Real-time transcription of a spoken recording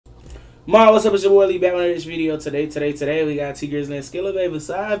Ma, what's up? It's your boy Lee back on this video today. We got T Grizzley and Skilla, baby,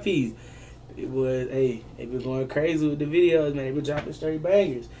 side piece. It was, hey, they been going crazy with the videos, man. They been dropping straight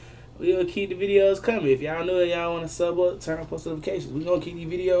bangers. We gonna keep the videos coming. If y'all know it, y'all want to sub up, turn on post notifications. We gonna keep these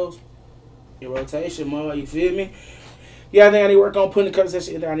videos in rotation, ma. You feel me? Yeah, I think I need to work on putting the cover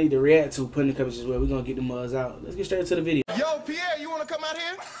section that I need to react to, putting the covers as well. We're gonna get the mugs out. Let's get straight to the video. Yo, Pierre, you wanna come out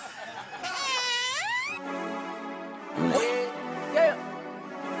here?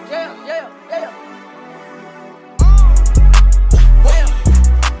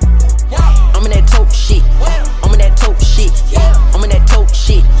 I'm in that tote shit. I'm in that tote shit. I'm in that tote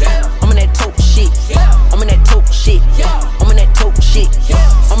shit. I'm in that tote shit. I'm in that tote shit. I'm in that tote shit.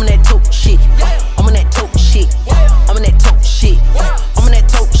 I'm in that tote shit. I'm in that tote shit. I'm in that tote shit. I'm in that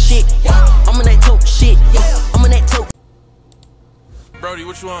tote shit. I'm in that tote shit. I'm in that tote. Brody,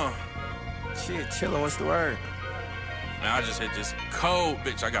 what you on? Shit, chillin', what's the word? Man, I just hit this cold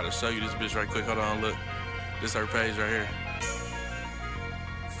bitch. I gotta show you this bitch right quick. Hold on, look. This her page right here.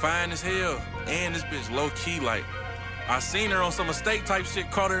 Fine as hell. And this bitch low key, like, I seen her on some mistake type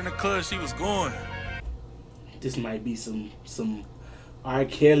shit, caught her in the club, she was going. This might be some R.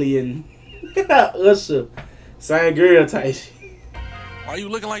 Kelly and Usher, same girl type shit. Why you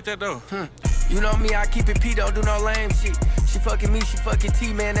looking like that though? You know me, I keep it P, don't do no lame shit. She fucking me, she fucking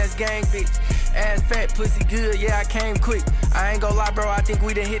T, man, that's gang bitch. Ass fat, pussy good, yeah, I came quick. I ain't gonna lie, bro, I think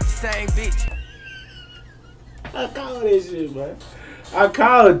we done hit the same bitch. I called this shit, man. I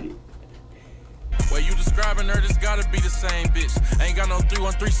called it. Way you describing her, this gotta be the same bitch. Ain't got no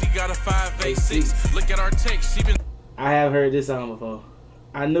 313, she got a 586. Look at our text, she been. I have heard this song before.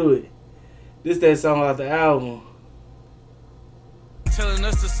 I knew it. This that song off the album. Telling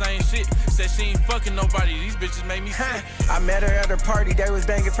us the same shit. Said she ain't fucking nobody. These bitches made me sick. I met her at a party, they was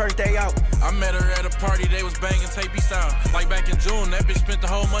banging first day out. I met her at a party, they was banging tapey style. Like back in June, that bitch spent the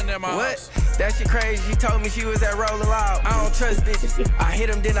whole month at my house. That shit crazy, she told me she was at Rolling Loud. I don't trust bitches. I hit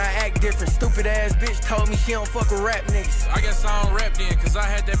them, then I act different. Stupid ass bitch told me she don't fuck with rap niggas. I guess I don't rap then, cause I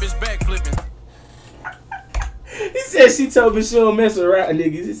had that bitch back flipping. He said she told me she don't mess with rap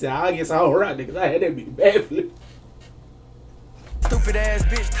niggas. He said, I guess I don't rap niggas. I had that bitch bad flip. Stupid ass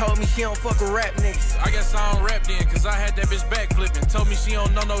bitch told me she don't fuck with rap niggas. I guess I don't rap then, cause I had that bitch back flipping. Told me she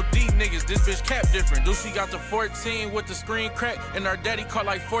don't know no deep niggas, this bitch cap different. Do she got the 14 with the screen crack, and her daddy caught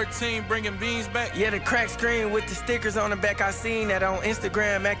like 14 bringing beans back? Yeah, the crack screen with the stickers on the back, I seen that on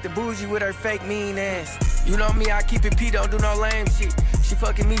Instagram, acting bougie with her fake mean ass. You know me, I keep it P, don't do no lame shit. She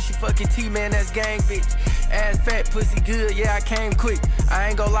fucking me, she fucking T, man, that's gang bitch. Ass fat, pussy good, yeah, I came quick. I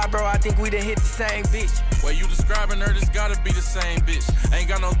ain't gonna lie, bro, I think we done hit the same bitch. Way you describing her, this gotta be the same bitch. Ain't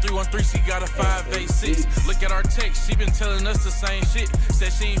got no 313, she got a 586. Look at our text, she been telling us the same shit.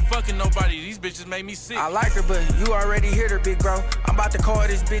 Said she ain't fucking nobody, these bitches made me sick. I like her, but you already hit her, big bro. I'm about to call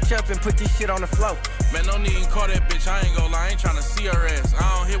this bitch up and put this shit on the floor. Man, no need to call that bitch, I ain't gonna lie, I ain't tryna see her ass.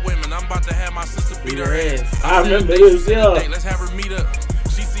 I don't hit women, I'm about to have my sister beat her ass. I remember this, yeah. Let's have her meet up.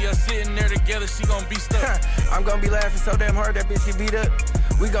 She see us sitting there together, she gon' be stuck. I'm gonna be laughing so damn hard that bitch get beat up.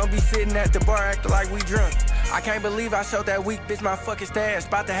 We gon' be sitting at the bar acting like we drunk. I can't believe I showed that weak bitch my fucking stash.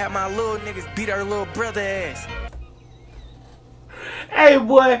 About to have my little niggas beat her little brother ass. Hey,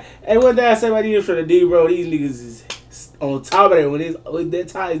 boy. Hey, one thing I say about these from the D, bro, these niggas is on top of that. When that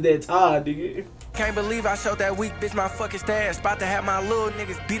time is that time, nigga. Can't believe I showed that weak bitch my fucking stash. About to have my little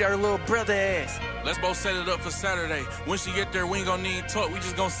niggas beat her little brother ass. Let's both set it up for Saturday. When she get there, we ain't gonna need to talk. We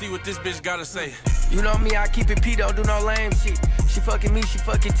just gonna see what this bitch gotta say. You know me, I keep it P, don't do no lame shit. She fucking me, she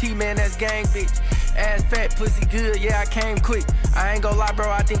fucking T, man, that's gang bitch. Ass fat, pussy good, yeah, I came quick. I ain't gonna lie, bro,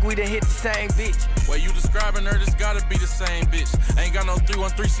 I think we done hit the same bitch. Way you describing her, this gotta be the same bitch. Ain't got no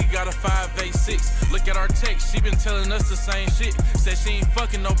 313, she got a 586. Look at our text, she been telling us the same shit. Said she ain't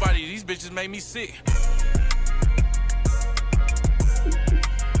fucking nobody, these bitches made me sick.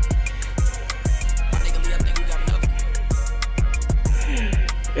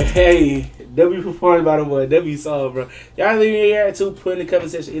 Hey, W performed by the boy. W song, bro. Y'all leave me here too. Put in the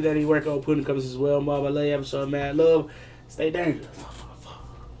comment section. Either they work on putting the comments as well. Mom, I love you. I'm showing mad love. Stay dangerous.